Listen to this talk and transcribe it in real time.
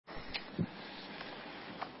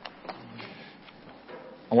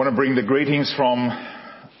I want to bring the greetings from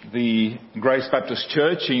the Grace Baptist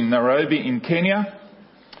Church in Nairobi in Kenya,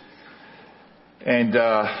 and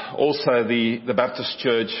also the Baptist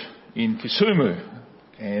Church in Kisumu.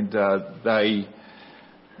 And they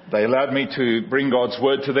allowed me to bring God's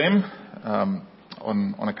Word to them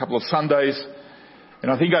on a couple of Sundays. And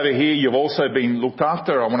I think over here you've also been looked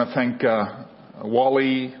after. I want to thank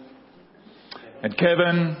Wally and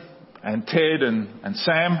Kevin and Ted and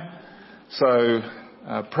Sam. So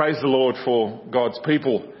praise the Lord for God's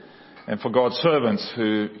people and for God's servants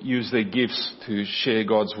who use their gifts to share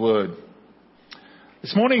God's Word.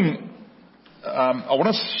 This morning I want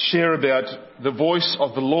to share about the voice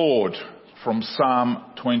of the Lord from Psalm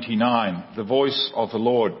 29. The voice of the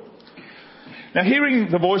Lord. Now, hearing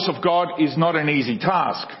the voice of God is not an easy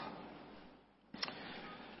task.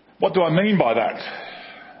 What do I mean by that?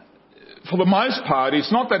 For the most part,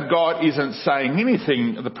 it's not that God isn't saying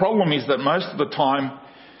anything. The problem is that most of the time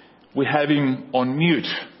we have him on mute.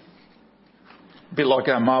 A bit like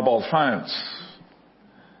our mobile phones.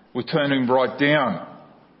 We turn him right down.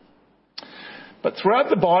 But throughout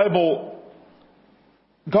the Bible,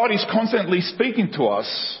 God is constantly speaking to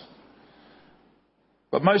us,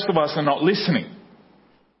 but most of us are not listening.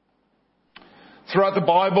 Throughout the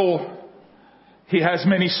Bible, he has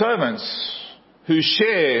many servants who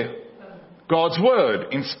share God's Word,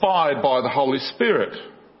 inspired by the Holy Spirit.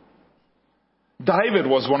 David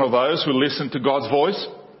was one of those who listened to God's voice.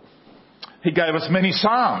 He gave us many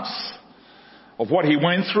psalms of what he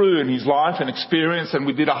went through in his life and experience, and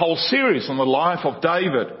we did a whole series on the life of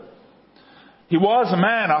David. He was a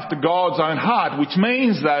man after God's own heart, which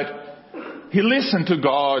means that he listened to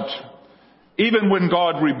God even when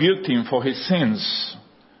God rebuked him for his sins.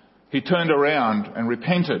 He turned around and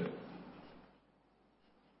repented.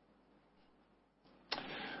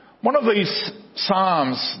 One of these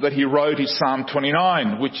psalms that he wrote is Psalm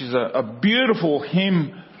 29, which is a beautiful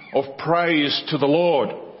hymn of praise to the Lord.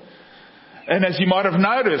 And as you might have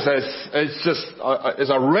noticed,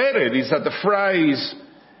 as I read it, is that the phrase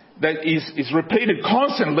that is repeated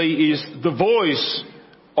constantly is the voice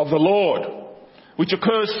of the Lord, which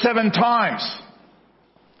occurs 7 times.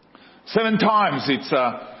 7 times. It's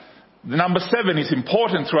the number 7 is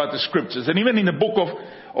important throughout the scriptures, and even in the book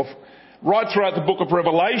of right throughout the book of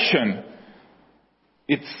Revelation,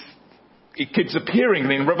 it keeps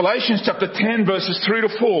appearing. In Revelation chapter 10, verses 3 to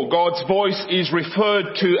 4, God's voice is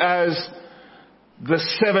referred to as the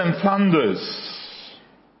 7 thunders.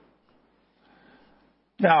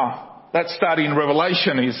 Now, that study in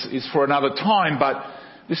Revelation is for another time, but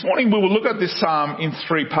this morning we will look at this psalm in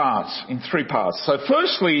 3 parts. So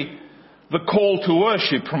firstly, the call to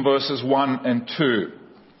worship from verses 1 and 2.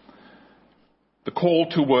 The call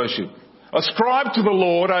to worship. Ascribe to the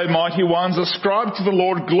Lord, O mighty ones, ascribe to the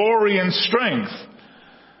Lord glory and strength.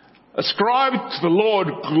 Ascribe to the Lord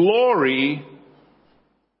glory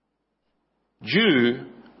due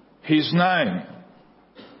his name.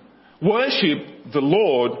 Worship the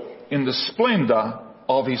Lord in the splendour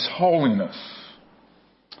of his holiness.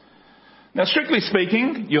 Now, strictly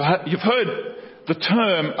speaking, you've heard the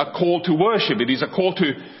term a call to worship. It is a call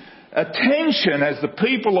to attention as the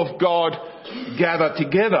people of God gather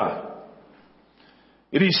together.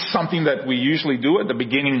 It is something that we usually do at the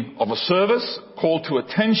beginning of a service, call to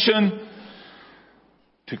attention,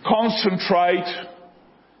 to concentrate,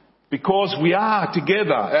 because we are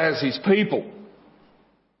together as his people.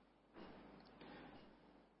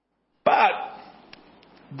 But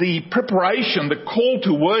the preparation, the call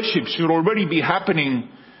to worship should already be happening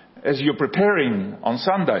as you're preparing on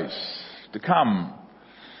Sundays to come.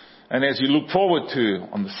 And as you look forward to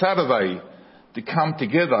on the Saturday to come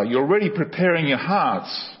together, you're already preparing your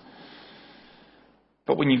hearts.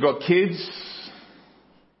 But when you've got kids,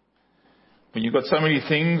 when you've got so many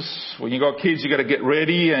things, when you've got kids, you've got to get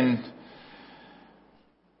ready, and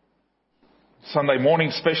Sunday morning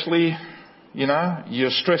especially,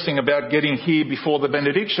 you're stressing about getting here before the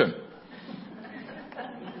benediction.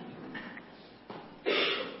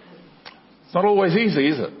 It's not always easy,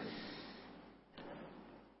 is it?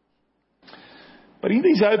 But in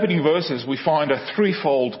these opening verses, we find a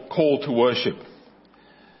threefold call to worship.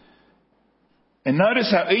 And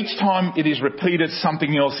notice how each time it is repeated,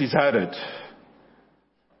 something else is added.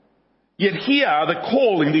 Yet here, the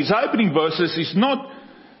call in these opening verses is not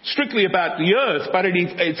strictly about the earth, but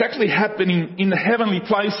it's actually happening in the heavenly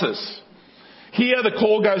places. Here, the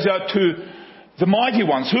call goes out to the mighty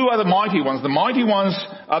ones. Who are the mighty ones? The mighty ones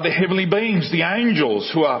are the heavenly beings, the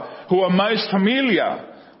angels, who are most familiar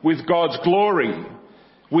with God's glory.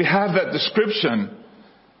 We have that description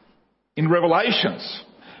in Revelations.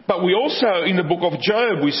 But we also, in the book of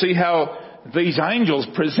Job, we see how these angels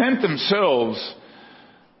present themselves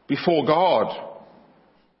before God.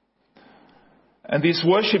 And this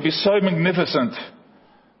worship is so magnificent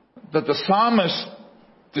that the psalmist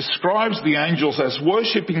describes the angels as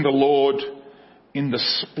worshipping the Lord in the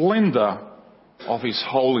splendour of His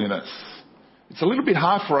holiness. It's a little bit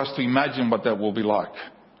hard for us to imagine what that will be like.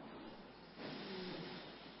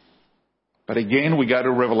 But again, we go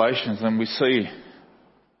to Revelations and we see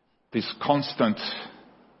this constant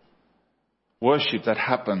worship that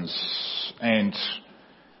happens, and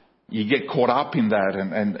you get caught up in that.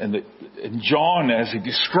 And John, as he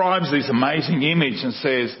describes this amazing image and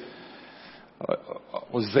says,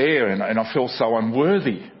 I was there and I felt so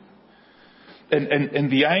unworthy. And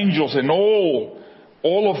the angels and all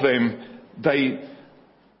of them,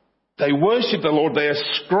 they worship the Lord. They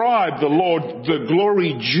ascribe the Lord the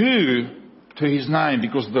glory due to His name,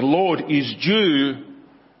 because the Lord is due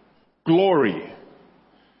glory.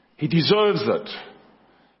 He deserves it.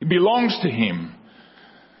 It belongs to Him,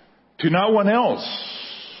 to no one else.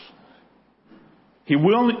 He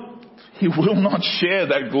will not share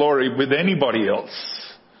that glory with anybody else.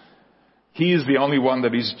 He is the only one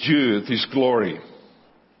that is due this glory.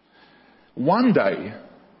 One day,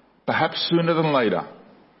 perhaps sooner than later,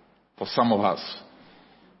 for some of us,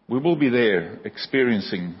 we will be there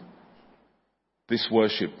experiencing this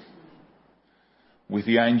worship with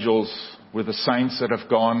the angels, with the saints that have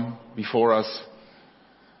gone before us,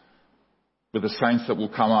 with the saints that will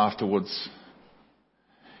come afterwards.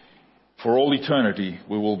 For all eternity,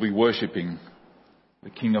 we will be worshipping the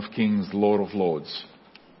King of Kings, Lord of Lords.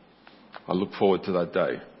 I look forward to that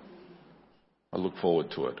day. I look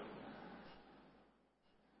forward to it.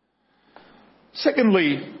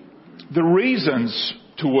 Secondly, the reasons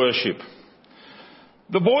to worship.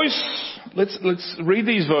 The voice, let's read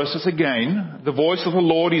these verses again. The voice of the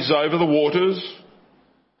Lord is over the waters.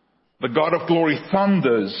 The God of glory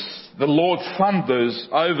thunders. The Lord thunders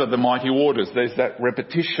over the mighty waters. There's that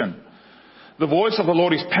repetition. The voice of the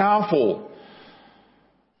Lord is powerful.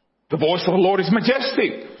 The voice of the Lord is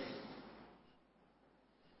majestic.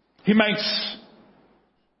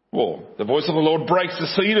 The voice of the Lord breaks the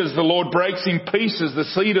cedars. The Lord breaks in pieces the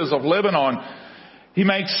cedars of Lebanon. He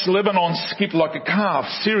makes Lebanon skip like a calf,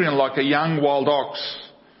 Syrian like a young wild ox.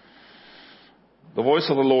 The voice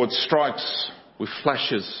of the Lord strikes with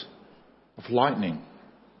flashes of lightning.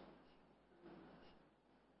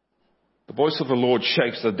 The voice of the Lord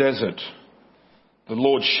shakes the desert. The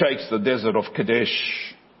Lord shakes the desert of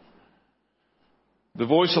Kadesh. The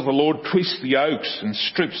voice of the Lord twists the oaks and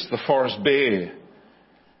strips the forest bare.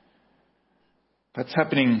 That's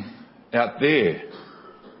happening out there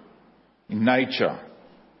in nature.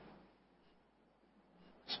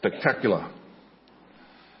 Spectacular.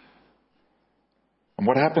 And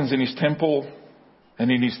what happens in His temple?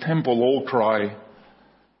 And in His temple all cry,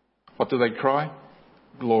 what do they cry?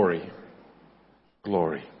 Glory.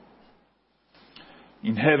 Glory.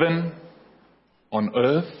 In heaven, on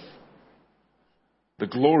earth, the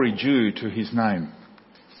glory due to His name.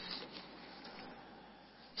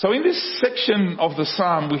 So in this section of the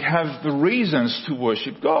psalm, we have the reasons to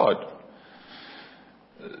worship God.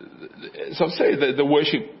 So I've said that the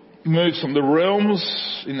worship moves from the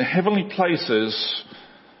realms in the heavenly places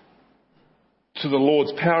to the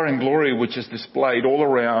Lord's power and glory, which is displayed all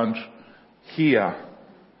around here.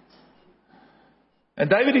 And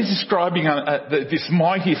David is describing this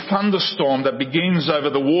mighty thunderstorm that begins over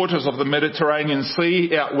the waters of the Mediterranean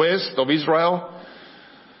Sea out west of Israel.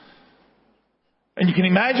 And you can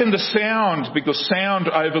imagine the sound, because sound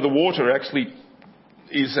over the water actually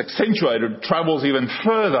is accentuated, travels even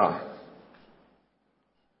further.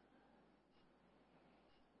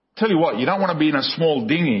 Tell you what, you don't want to be in a small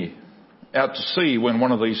dinghy out to sea when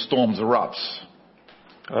one of these storms erupts.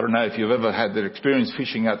 I don't know if you've ever had that experience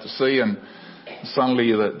fishing out to sea and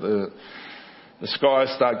suddenly the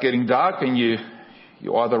skies start getting dark and you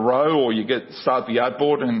either row or you start the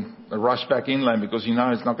outboard and rush back inland because you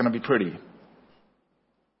know it's not going to be pretty.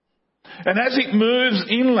 And as it moves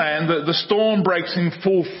inland, the storm breaks in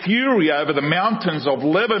full fury over the mountains of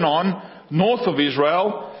Lebanon, north of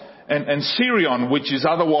Israel, and Sirion, which is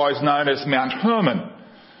otherwise known as Mount Hermon.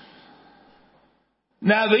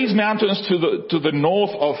 Now, these mountains to the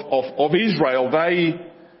north of Israel, they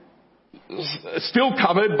still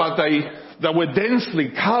covered, but they were densely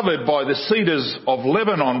covered by the cedars of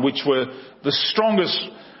Lebanon, which were the strongest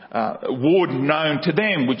wood known to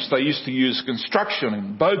them, which they used to use construction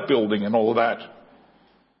and boat building and all of that.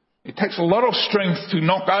 It takes a lot of strength to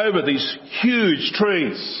knock over these huge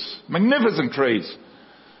trees, magnificent trees.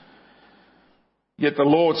 Yet the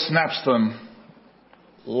Lord snaps them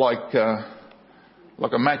like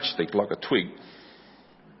like a matchstick, like a twig.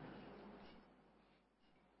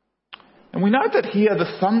 And we know that here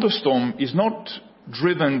the thunderstorm is not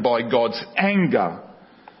driven by God's anger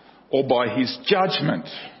or by his judgment,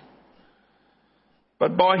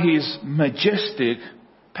 but by his majestic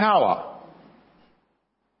power.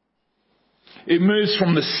 It moves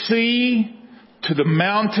from the sea to the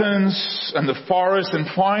mountains and the forest, and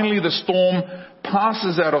finally the storm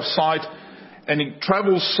passes out of sight and it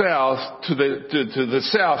travels south to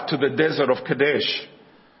the desert of Kadesh.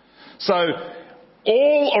 So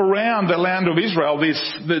all around the land of Israel,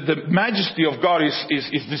 the majesty of God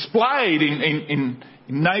is displayed in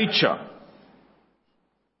nature.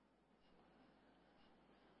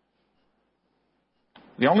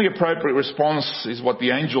 The only appropriate response is what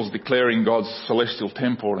the angels declare in God's celestial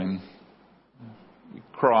temple, and we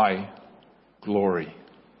cry, glory.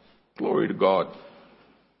 Glory to God.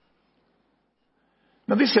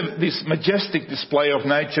 Now this majestic display of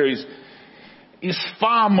nature is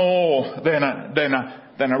far more than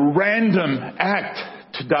a random act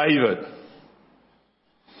to David.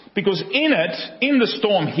 Because in the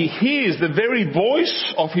storm, he hears the very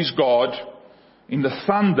voice of his God in the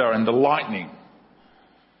thunder and the lightning.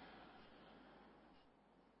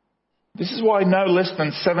 This is why no less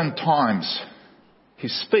than 7 times he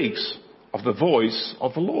speaks of the voice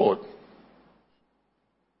of the Lord.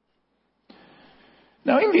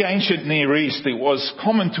 Now, in the ancient Near East, it was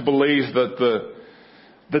common to believe that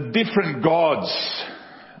the different gods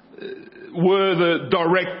were the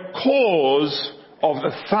direct cause of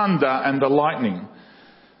the thunder and the lightning.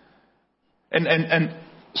 And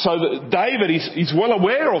so David is well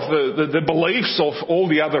aware of the beliefs of all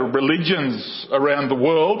the other religions around the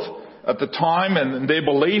world at the time, and their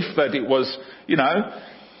belief that it was, it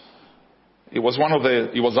was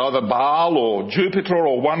either Baal or Jupiter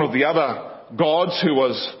or one of the other gods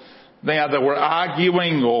they were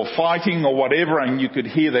arguing or fighting or whatever, and you could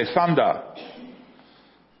hear their thunder.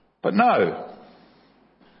 But no.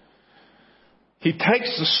 He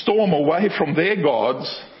takes the storm away from their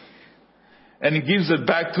gods and he gives it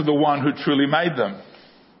back to the one who truly made them.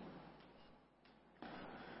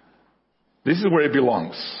 This is where it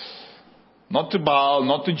belongs. Not to Baal,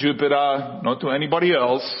 not to Jupiter, not to anybody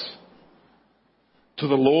else. To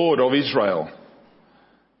the Lord of Israel.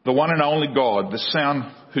 The one and only God,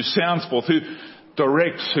 who sounds forth, who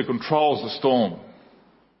directs, who controls the storm.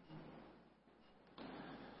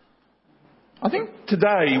 I think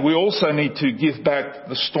today we also need to give back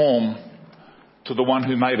the storm to the one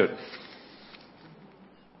who made it.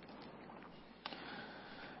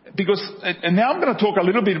 Because, and now I'm going to talk a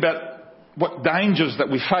little bit about what dangers that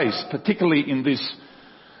we face, particularly in this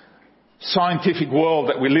scientific world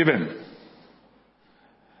that we live in.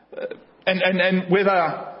 And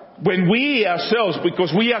whether when we ourselves,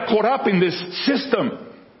 because we are caught up in this system,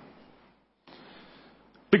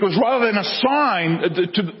 because rather than assign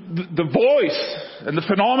to the voice and the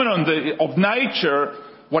phenomenon of nature,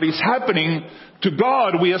 what is happening to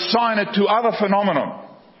God, we assign it to other phenomena,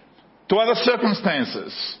 to other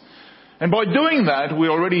circumstances. And by doing that,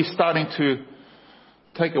 we're already starting to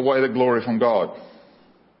take away the glory from God.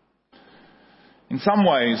 In some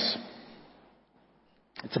ways,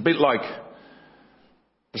 it's a bit like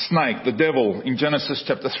the snake, the devil, in Genesis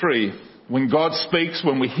chapter 3. When God speaks,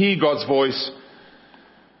 when we hear God's voice,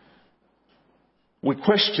 we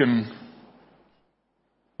question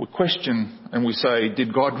and we say,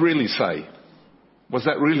 did God really say? Was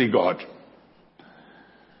that really God?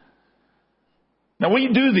 Now we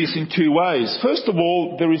do this in 2 ways. First of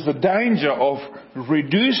all, there is the danger of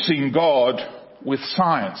reducing God with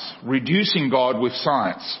science. Reducing God with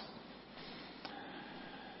science.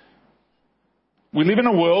 We live in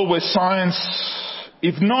a world where science,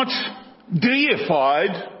 if not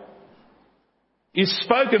deified, is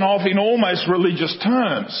spoken of in almost religious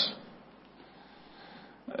terms.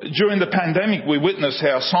 During the pandemic, we witnessed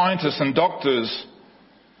how scientists and doctors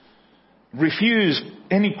refused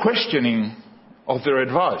any questioning of their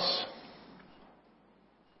advice.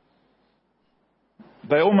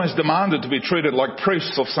 They almost demanded to be treated like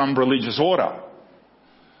priests of some religious order.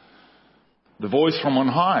 The voice from on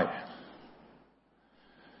high.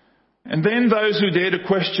 And then those who dare to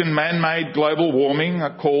question man-made global warming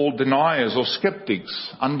are called deniers or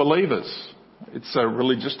skeptics, unbelievers. It's a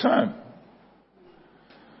religious term.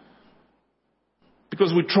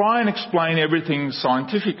 Because we try and explain everything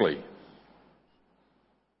scientifically.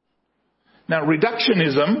 Now,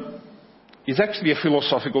 reductionism is actually a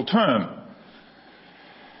philosophical term.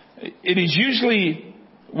 It is usually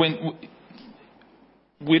when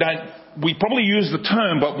we probably use the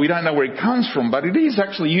term, but we don't know where it comes from. But it is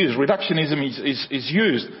actually used. Reductionism is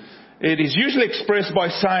used. it is usually expressed by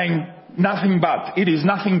saying nothing but. It is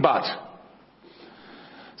nothing but.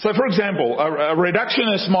 So for example, a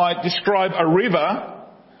reductionist might describe a river,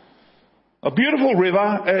 a beautiful river,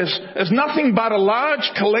 as nothing but a large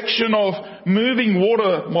collection of moving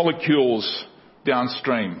water molecules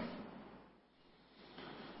downstream.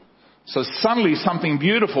 So suddenly something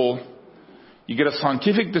beautiful, you get a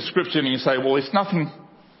scientific description and you say, well, it's nothing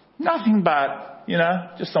but,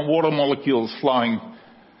 just some water molecules flowing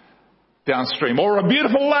downstream. Or a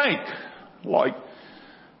beautiful lake, like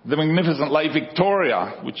the magnificent Lake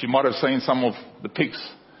Victoria, which you might have seen some of the pics.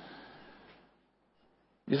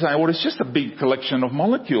 You say, well, it's just a big collection of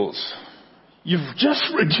molecules. You've just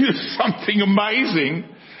reduced something amazing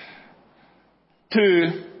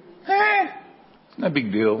to, no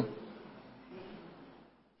big deal.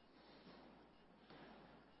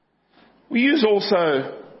 We use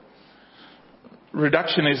also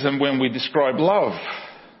reductionism when we describe love.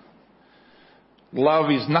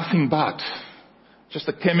 Love is nothing but just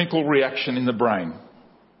a chemical reaction in the brain.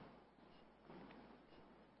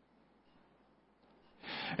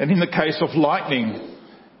 And in the case of lightning,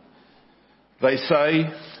 they say,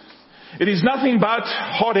 it is nothing but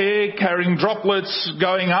hot air carrying droplets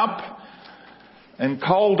going up and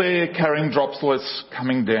cold air carrying droplets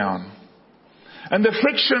coming down. And the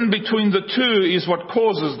friction between the two is what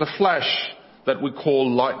causes the flash that we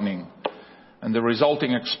call lightning. And the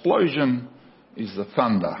resulting explosion is the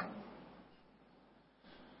thunder.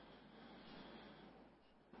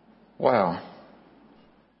 Wow.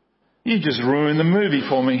 You just ruined the movie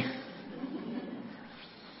for me.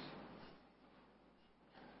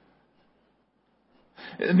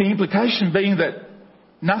 The implication being that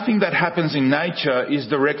nothing that happens in nature is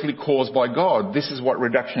directly caused by God. This is what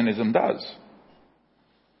reductionism does.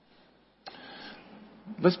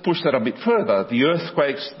 Let's push that a bit further. The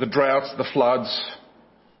earthquakes, the droughts, the floods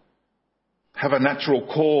have a natural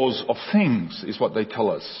cause of things, is what they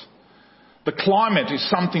tell us. The climate is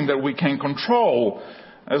something that we can control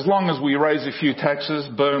as long as we raise a few taxes,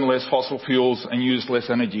 burn less fossil fuels and use less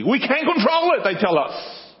energy. We can control it, they tell us.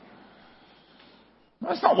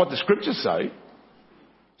 That's not what the scriptures say.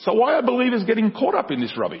 So why are believers getting caught up in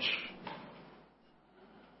this rubbish?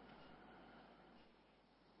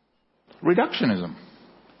 Reductionism.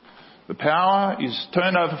 The power is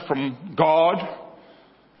turned over from God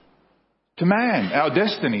to man. Our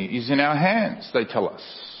destiny is in our hands, they tell us.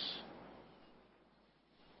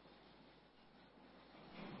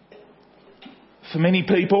 For many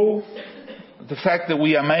people, the fact that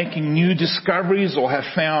we are making new discoveries or have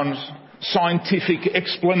found scientific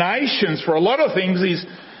explanations for a lot of things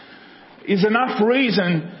is enough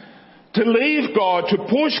reason to leave God, to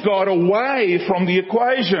push God away from the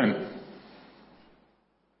equation.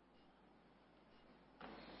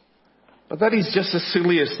 But that is just as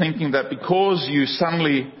silly as thinking that because you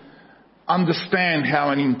suddenly understand how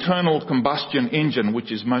an internal combustion engine,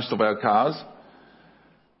 which is most of our cars,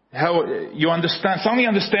 suddenly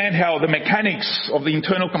understand how the mechanics of the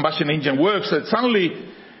internal combustion engine works, that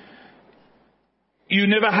suddenly you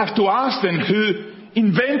never have to ask them who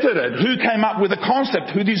invented it, who came up with the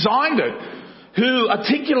concept, who designed it, who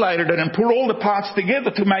articulated it and put all the parts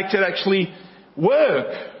together to make it actually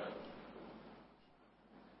work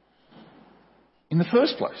in the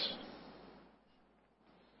first place.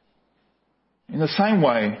 In the same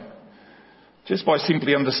way, just by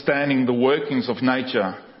simply understanding the workings of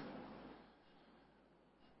nature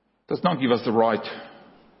does not give us the right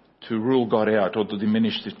to rule God out or to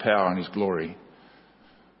diminish His power and His glory.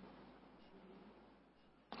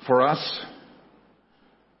 For us,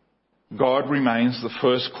 God remains the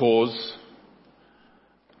first cause,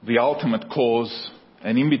 the ultimate cause,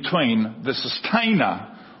 and in between, the sustainer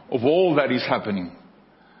of all that is happening.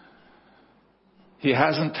 He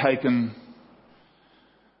hasn't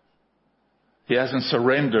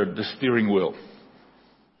surrendered the steering wheel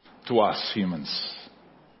to us humans.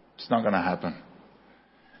 It's not going to happen.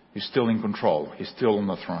 He's still in control. He's still on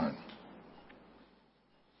the throne.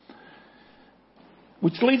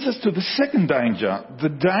 Which leads us to the second danger, the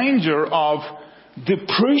danger of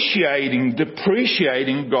depreciating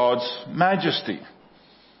God's majesty.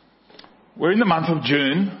 We're in the month of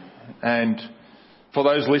June, and for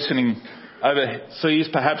those listening overseas,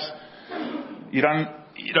 perhaps you don't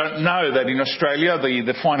know that in Australia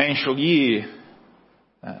the financial year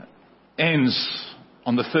ends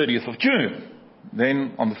on the 30th of June.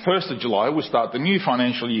 Then on the 1st of July we start the new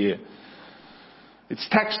financial year. It's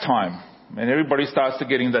tax time, and everybody starts to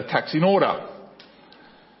getting their tax in order.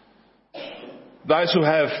 Those who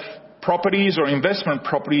have properties or investment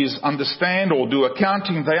properties understand, or do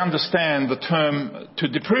accounting, they understand the term to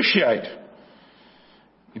depreciate.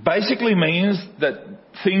 It basically means that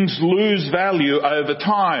things lose value over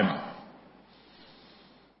time.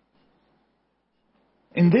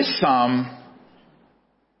 In this psalm,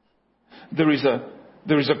 there is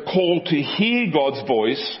a call to hear God's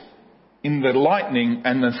voice in the lightning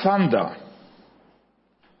and the thunder.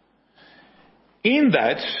 In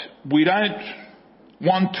that, we don't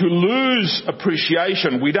want to lose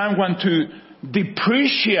appreciation. We don't want to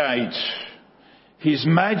depreciate His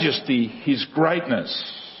majesty, His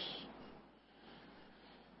greatness.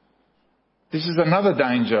 This is another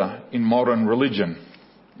danger in modern religion,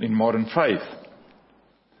 in modern faith.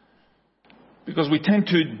 Because we tend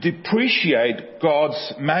to depreciate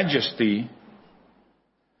God's majesty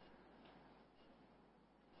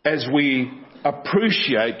as we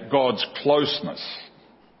appreciate God's closeness.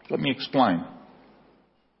 Let me explain.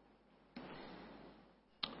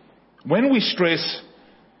 When we stress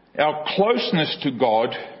our closeness to God,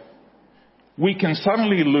 we can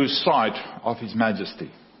suddenly lose sight of His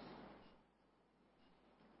majesty.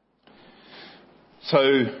 So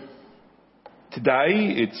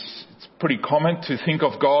today it's pretty common to think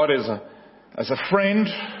of God as a friend,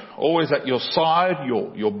 always at your side,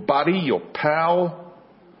 your buddy, your pal,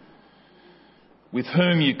 with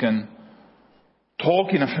whom you can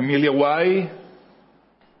talk in a familiar way.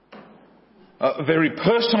 A very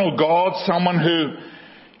personal God, someone who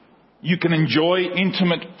you can enjoy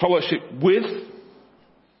intimate fellowship with.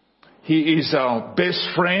 He is our best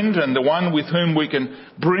friend and the one with whom we can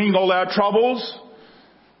bring all our troubles.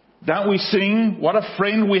 Don't we sing, what a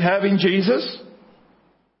friend we have in Jesus?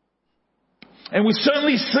 And we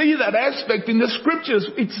certainly see that aspect in the scriptures.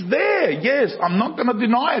 It's there, yes, I'm not going to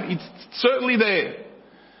deny it. It's certainly there.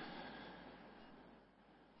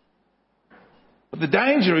 But the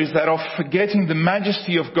danger is that of forgetting the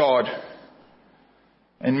majesty of God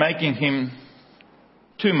and making Him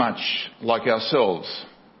too much like ourselves.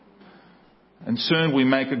 And soon we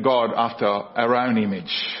make a God after our own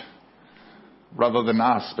image, rather than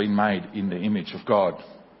us being made in the image of God.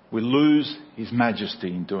 We lose His majesty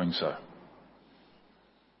in doing so.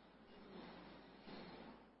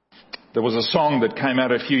 There was a song that came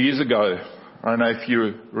out a few years ago. I don't know if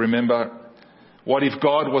you remember. What if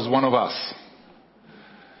God was one of us?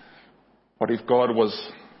 What if God was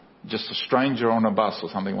just a stranger on a bus or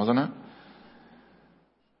something, wasn't it?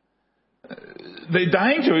 The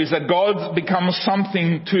danger is that God becomes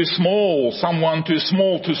something too small, someone too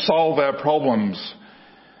small to solve our problems.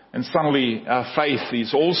 And suddenly our faith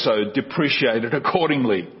is also depreciated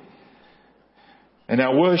accordingly. And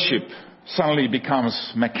our worship suddenly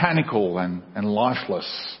becomes mechanical and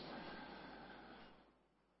lifeless.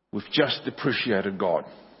 We've just depreciated God,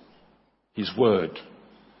 His word,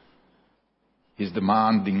 His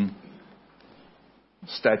demanding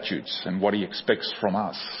statutes and what He expects from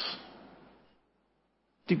us.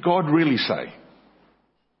 Did God really say?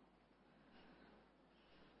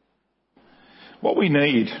 What we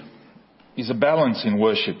need is a balance in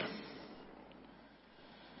worship.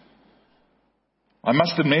 I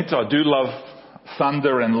must admit, I do love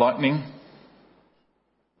thunder and lightning.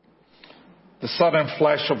 The sudden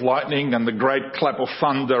flash of lightning and the great clap of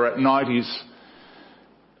thunder at night is,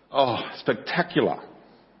 spectacular.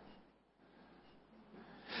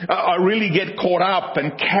 I really get caught up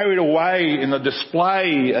and carried away in the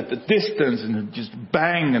display at the distance and just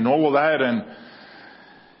bang and all of that. And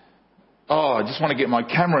I just want to get my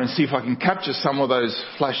camera and see if I can capture some of those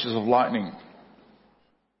flashes of lightning.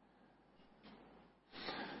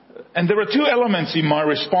 And there are two elements in my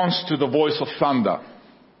response to the voice of thunder.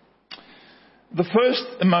 The first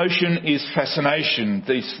emotion is fascination,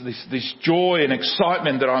 this joy and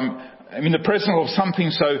excitement that I'm in the presence of something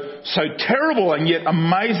so terrible and yet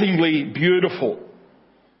amazingly beautiful.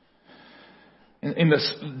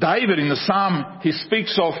 David in the psalm, he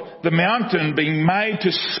speaks of the mountain being made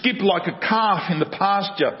to skip like a calf in the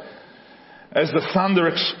pasture as the thunder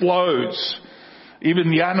explodes. Even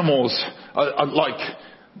the animals are like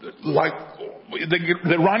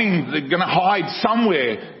they're running, they're going to hide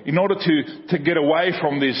somewhere in order to get away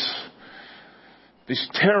from this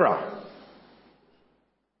terror.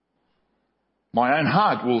 My own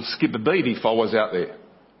heart will skip a beat if I was out there.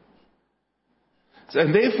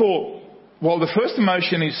 And therefore, while the first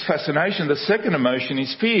emotion is fascination, the second emotion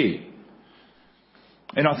is fear.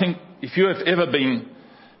 And I think if you have ever been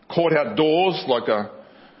caught outdoors like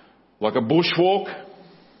a bushwalk,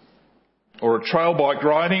 or a trail bike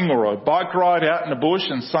riding, or a bike ride out in the bush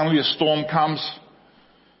and suddenly a storm comes,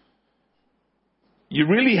 you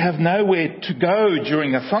really have nowhere to go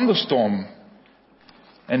during a thunderstorm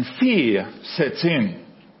and fear sets in.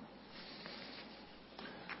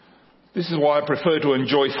 This is why I prefer to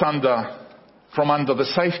enjoy thunder from under the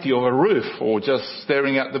safety of a roof or just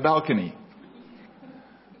staring at the balcony.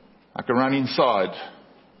 I can run inside.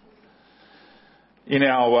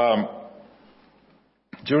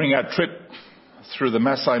 During our trip through the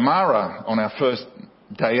Masai Mara on our first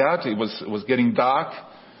day out, it was getting dark,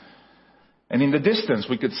 and in the distance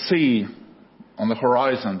we could see on the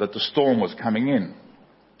horizon that the storm was coming in.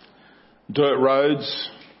 Dirt roads,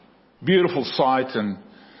 beautiful sight, and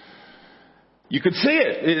you could see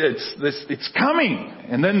it. It's coming.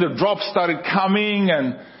 And then the drops started coming,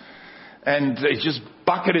 and it just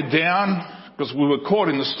bucketed down because we were caught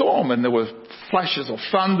in the storm, and there were flashes of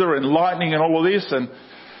thunder and lightning and all of this. And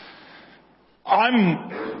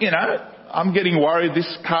I'm getting worried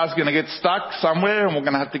this car's going to get stuck somewhere, and we're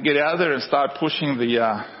going to have to get out there and start pushing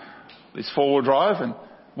this four-wheel drive. And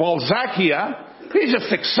while Zach here, he's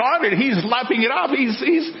just excited. He's lapping it up. He's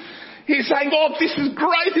saying, "Oh, this is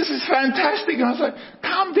great. This is fantastic." And I was like,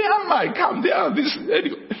 "Calm down, mate. Calm down."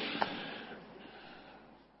 Anyway.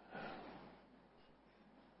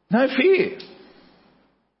 No fear.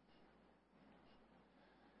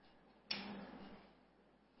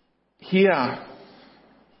 Here,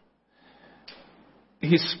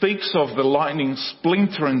 he speaks of the lightning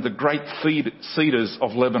splintering the great cedars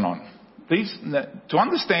of Lebanon. To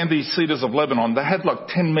understand these cedars of Lebanon, they had like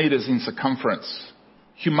 10 meters in circumference.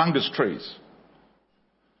 Humongous trees.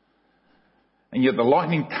 And yet the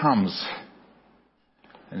lightning comes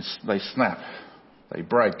and they snap, they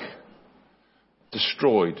break,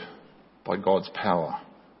 destroyed by God's power.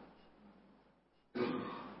 In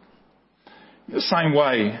the same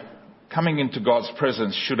way, coming into God's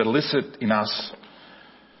presence should elicit in us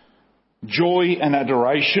joy and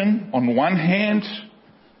adoration on one hand,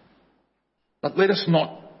 but let us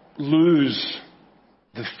not lose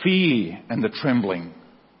the fear and the trembling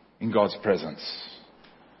in God's presence.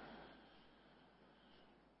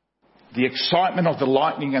 The excitement of the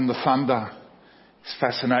lightning and the thunder is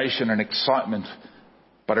fascination and excitement,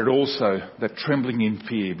 but it also that trembling in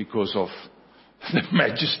fear because of the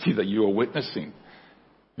majesty that you are witnessing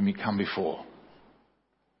when you come before.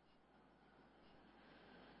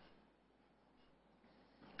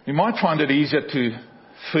 We might find it easier to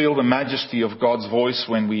feel the majesty of God's voice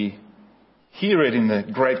when we hear it in the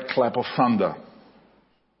great clap of thunder.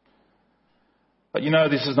 But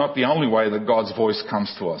this is not the only way that God's voice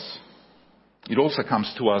comes to us. It also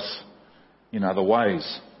comes to us in other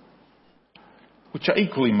ways, which are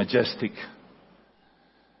equally majestic.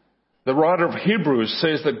 The writer of Hebrews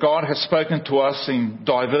says that God has spoken to us in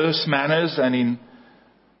diverse manners and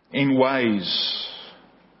in ways.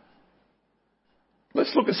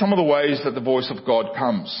 Let's look at some of the ways that the voice of God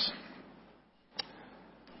comes.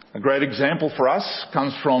 A great example for us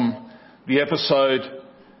comes from the episode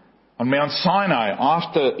on Mount Sinai.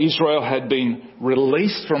 After Israel had been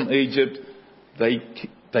released from Egypt,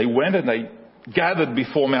 they went and they gathered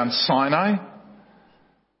before Mount Sinai.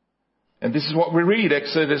 And this is what we read,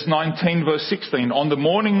 Exodus 19 verse 16. On the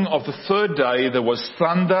morning of the third day there was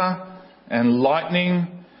thunder and lightning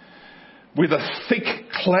with a thick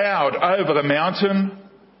cloud over the mountain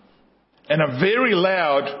and a very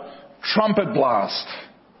loud trumpet blast.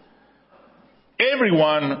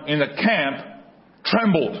 Everyone in the camp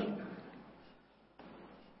trembled.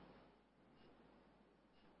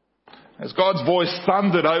 As God's voice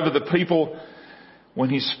thundered over the people when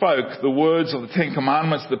he spoke the words of the Ten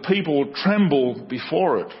Commandments, the people trembled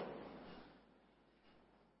before it.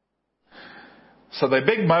 So they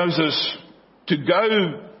begged Moses to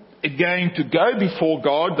go before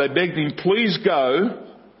God. They begged him, please go,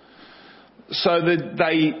 so that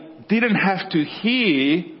they didn't have to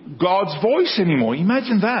hear God's voice anymore.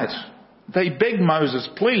 Imagine that. They begged Moses,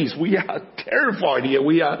 please, we are terrified here.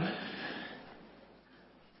 We are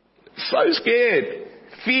so scared,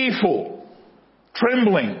 fearful,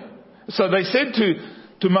 trembling. So they said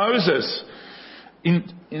to Moses in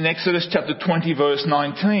Exodus chapter 20 verse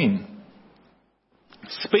 19,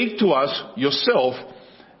 speak to us yourself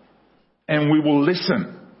and we will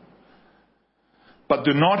listen. But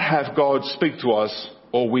do not have God speak to us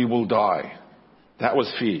or we will die. That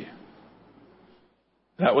was fear.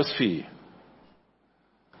 That was fear.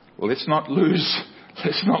 Well, let's not lose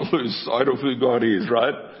sight of who God is,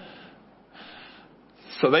 right?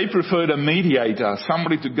 So they preferred a mediator,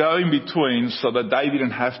 somebody to go in between so that they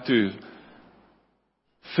didn't have to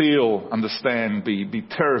feel, understand, be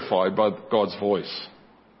terrified by God's voice.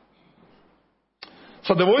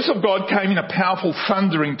 So the voice of God came in a powerful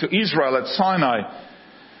thundering to Israel at Sinai,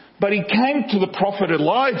 but he came to the prophet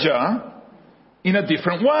Elijah in a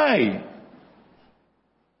different way.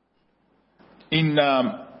 In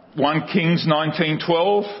 1 Kings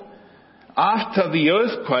 19:12, After the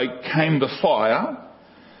earthquake came the fire,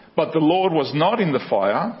 but the Lord was not in the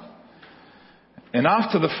fire. And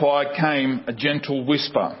after the fire came a gentle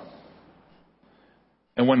whisper.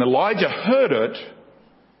 And when Elijah heard it,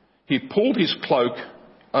 he pulled his cloak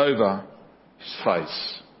over his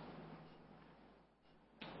face.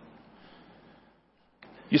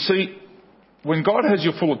 You see, when God has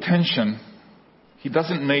your full attention, he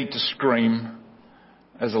doesn't need to scream,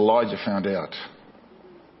 as Elijah found out.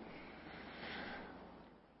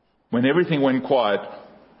 When everything went quiet,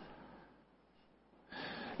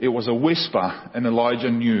 it was a whisper, and Elijah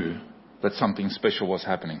knew that something special was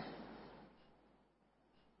happening.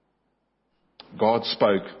 God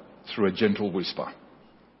spoke through a gentle whisper.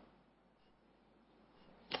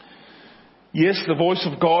 Yes, the voice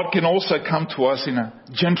of God can also come to us in a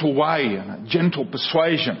gentle way, and a gentle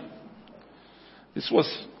persuasion. This was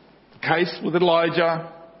the case with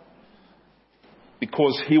Elijah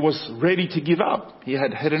because he was ready to give up. He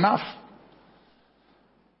had had enough.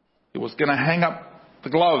 He was going to hang up the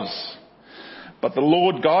gloves. But the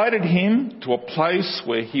Lord guided him to a place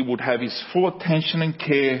where he would have his full attention and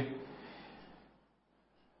care.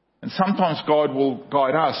 And sometimes God will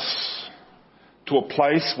guide us to a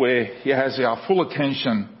place where he has our full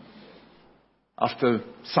attention after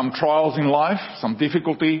some trials in life, some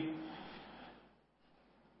difficulty.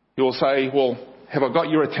 He will say, well, have I got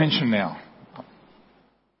your attention now?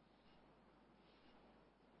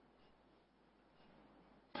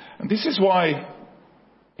 And this is why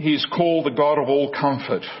he is called the God of all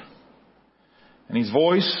comfort. And his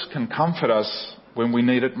voice can comfort us when we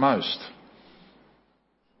need it most.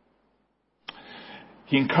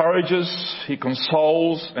 He encourages, he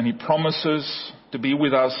consoles, and he promises to be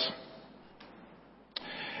with us.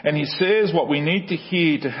 And he says what we need to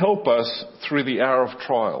hear to help us through the hour of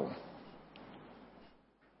trial.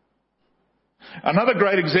 Another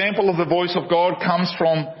great example of the voice of God comes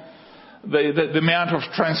from the Mount of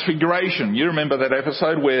Transfiguration. You remember that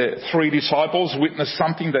episode where 3 disciples witnessed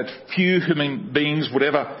something that few human beings would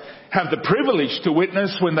ever have the privilege to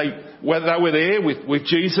witness when they were there with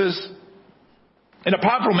Jesus. And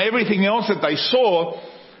apart from everything else that they saw,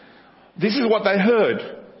 this is what they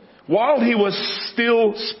heard. While he was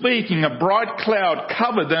still speaking, a bright cloud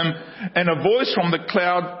covered them, and a voice from the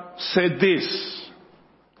cloud said this: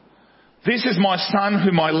 "This is my son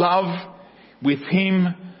whom I love. With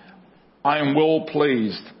him I am well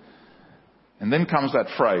pleased." And then comes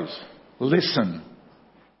that phrase, listen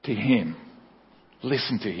to him.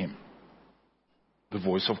 Listen to him. The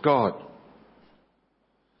voice of God.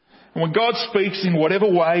 And when God speaks in whatever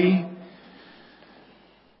way,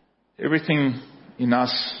 everything in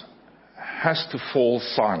us has to fall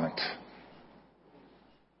silent.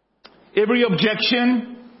 Every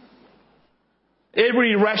objection,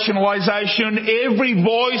 every rationalization, every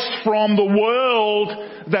voice from the world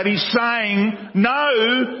that is saying,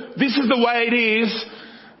 no, this is the way it is,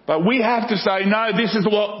 but we have to say, no, this is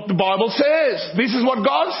what the Bible says. This is what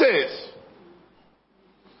God says.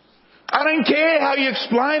 I don't care how you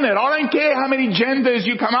explain it. I don't care how many genders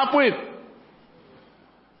you come up with.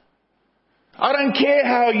 I don't care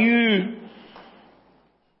how you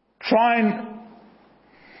try and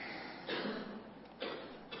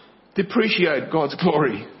depreciate God's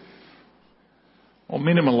glory or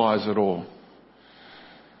minimalize it or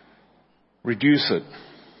reduce it.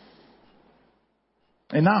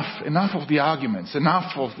 Enough of the arguments,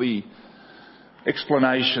 enough of the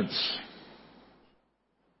explanations.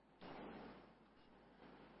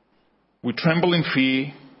 We tremble in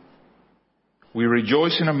fear, we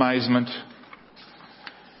rejoice in amazement,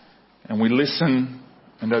 and we listen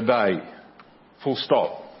and obey. Full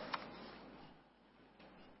stop.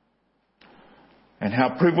 And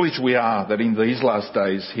how privileged we are that in these last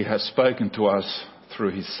days he has spoken to us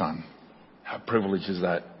through his Son. How privileged is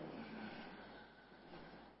that?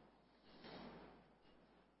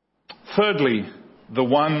 Thirdly, the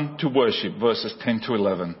one to worship, verses 10 to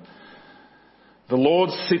 11. The Lord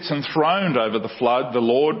sits enthroned over the flood. The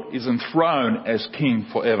Lord is enthroned as King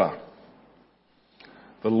forever.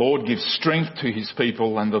 The Lord gives strength to his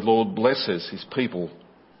people, and the Lord blesses his people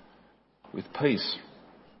with peace.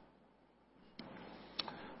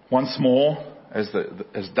 Once more, as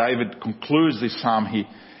David concludes this psalm,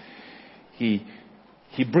 he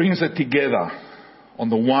brings it together on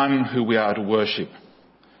the one who we are to worship.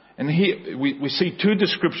 And here we see 2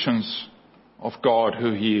 descriptions of God,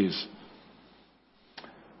 who he is.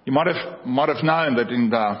 You might have known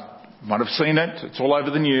that might have seen it. It's all over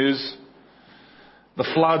the news. The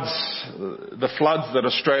floods that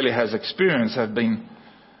Australia has experienced have been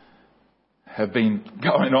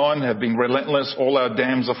going on, have been relentless. All our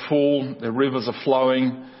dams are full, the rivers are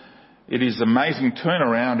flowing, It is amazing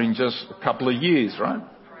turnaround in just a couple of years, right?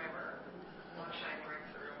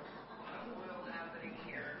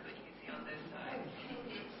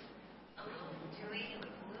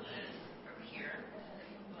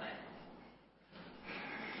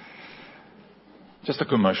 Just a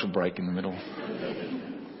commercial break in the middle.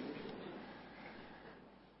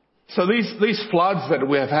 So these floods that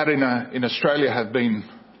we have had in Australia have been,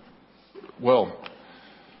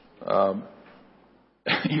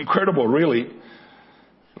 incredible, really.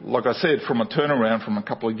 Like I said, from a turnaround from a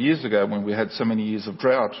couple of years ago when we had so many years of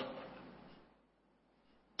drought.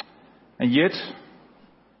 And yet,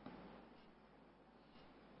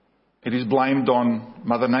 it is blamed on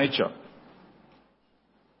Mother Nature,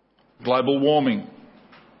 global warming,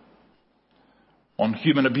 on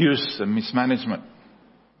human abuse and mismanagement.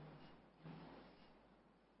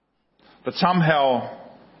 But somehow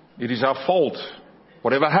it is our fault,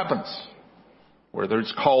 whatever happens. Whether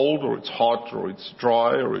it's cold or it's hot or it's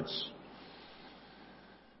dry or it's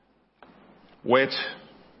wet,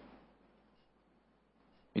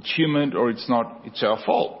 it's humid or it's not, it's our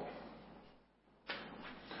fault.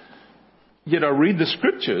 Yet I read the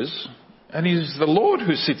scriptures and it is the Lord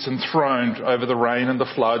who sits enthroned over the rain and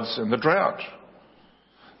the floods and the drought.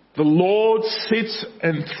 The Lord sits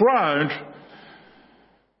enthroned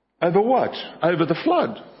over what? Over the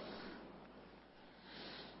flood.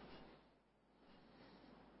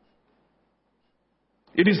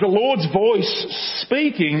 It is the Lord's voice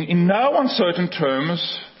speaking in no uncertain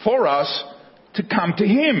terms for us to come to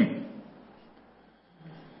Him.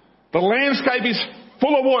 The landscape is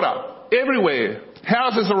full of water everywhere.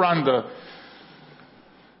 Houses are under.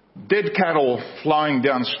 Dead cattle flowing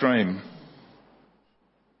downstream.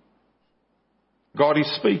 God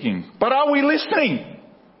is speaking. But are we listening?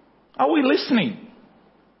 Are we listening?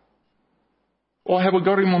 Or have we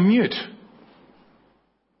got Him on mute?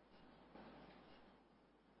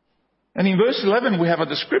 And in verse 11 we have a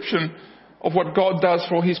description of what God does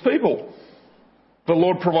for His people. The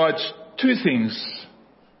Lord provides two things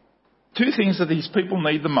that His people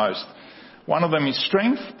need the most. One of them is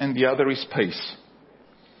strength and the other is peace.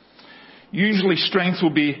 Usually strength will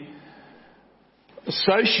be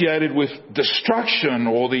associated with destruction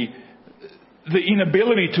or the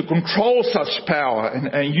inability to control such power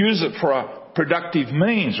and use it for a productive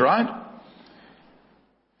means, right?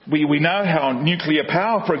 We know how nuclear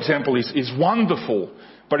power, for example, is wonderful,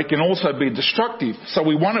 but it can also be destructive. So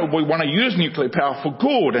we want to use nuclear power for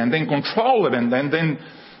good and then control it and then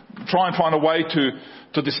try and find a way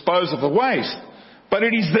to dispose of the waste. But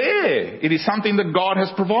it is there. It is something that God has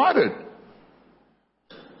provided.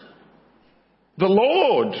 The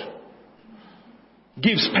Lord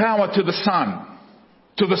gives power to the sun,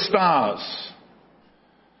 to the stars.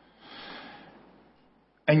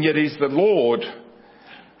 And yet it is the Lord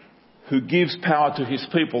who gives power to His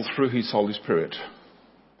people through His Holy Spirit.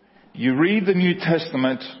 You read the New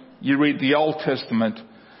Testament, you read the Old Testament,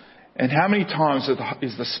 and how many times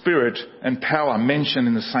is the Spirit and power mentioned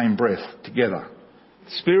in the same breath together?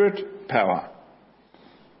 Spirit, power.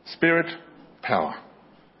 Spirit, power.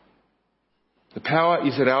 The power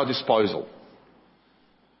is at our disposal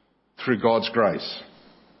through God's grace.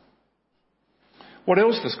 What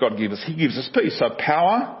else does God give us? He gives us peace. So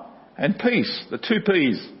power and peace, the two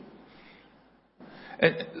P's.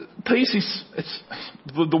 Peace is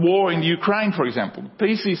the war in Ukraine, for example.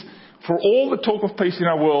 Peace is, for all the talk of peace in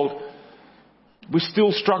our world, we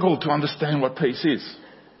still struggle to understand what peace is.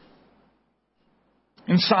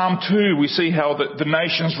 In Psalm 2, we see how the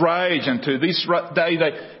nations rage, and to this day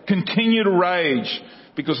they continue to rage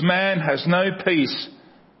because man has no peace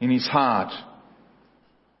in his heart.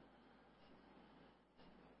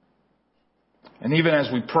 And even as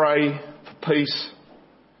we pray for peace,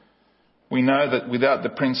 we know that without the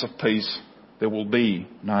Prince of Peace, there will be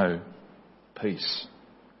no peace.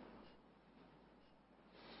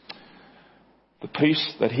 The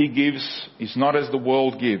peace that He gives is not as the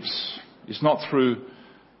world gives. It's not through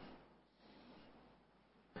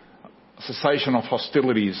a cessation of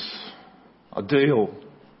hostilities, a deal,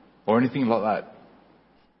 or anything like that.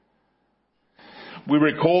 We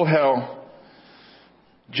recall how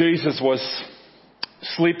Jesus was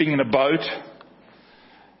sleeping in a boat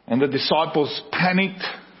and the disciples panicked.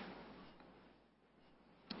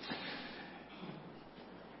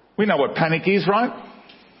 We know what panic is, right?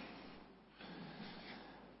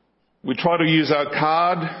 We try to use our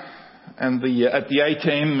card and at the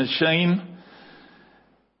ATM machine,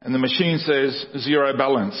 and the machine says zero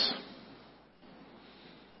balance.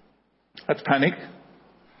 That's panic.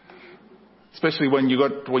 Especially when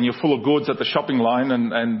you're full of goods at the shopping line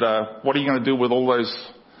and what are you going to do with all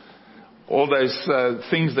all those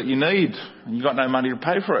things that you need and you've got no money to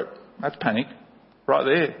pay for it. That's panic right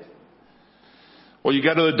there. Or you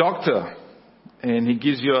go to the doctor and he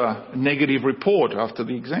gives you a negative report after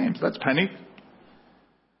the exams. That's panic.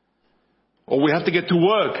 Or we have to get to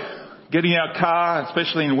work, get in our car,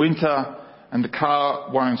 especially in winter, and the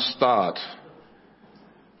car won't start.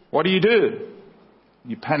 What do?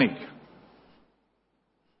 You panic.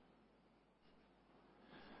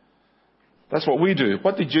 That's what we do.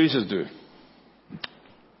 What did Jesus do?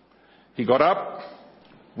 He got up,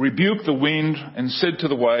 rebuked the wind, and said to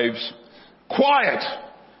the waves, "Quiet!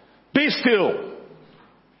 Be still!"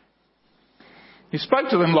 He spoke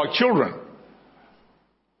to them like children.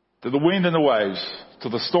 To the wind and the waves, to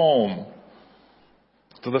the storm,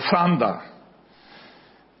 to the thunder.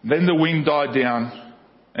 Then the wind died down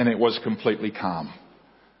and it was completely calm.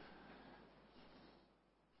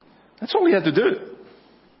 That's all he had to do.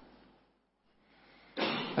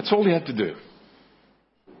 That's all he had to do.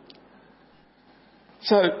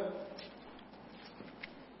 So,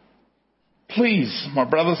 please, my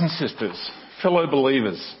brothers and sisters, fellow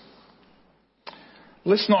believers,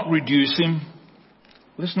 let's not reduce him.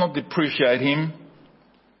 Let's not depreciate him.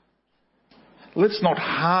 Let's not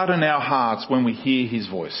harden our hearts when we hear his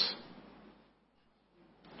voice.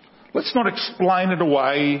 Let's not explain it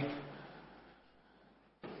away.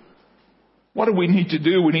 What do we need to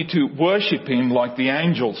do? We need to worship him like the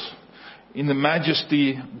angels in the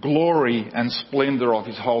majesty, glory and splendour of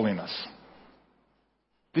his holiness.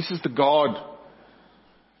 This is the God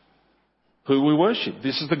who we worship.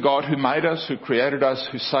 This is the God who made us, who created us,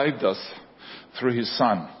 who saved us through his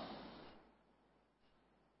Son.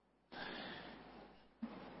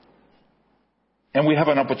 And we have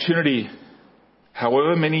an opportunity,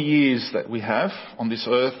 however many years that we have on this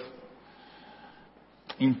earth,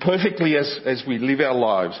 imperfectly as we live our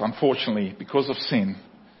lives, unfortunately, because of sin,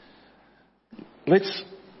 let's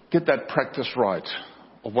get that practice right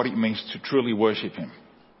of what it means to truly worship him.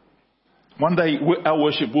 One day our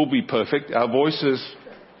worship will be perfect. Our voices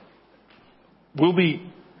will be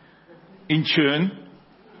in tune.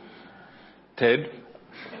 Ted.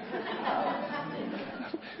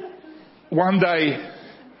 One day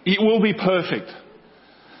it will be perfect.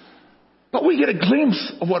 But we get a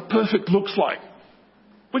glimpse of what perfect looks like.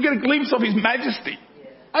 We get a glimpse of his majesty.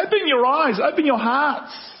 Open your eyes, open your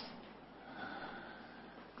hearts,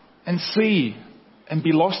 and see and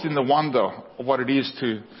be lost in the wonder of what it is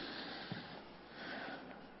to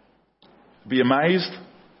be amazed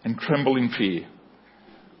and tremble in fear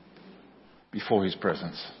before his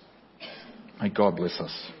presence. May God bless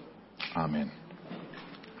us. Amen.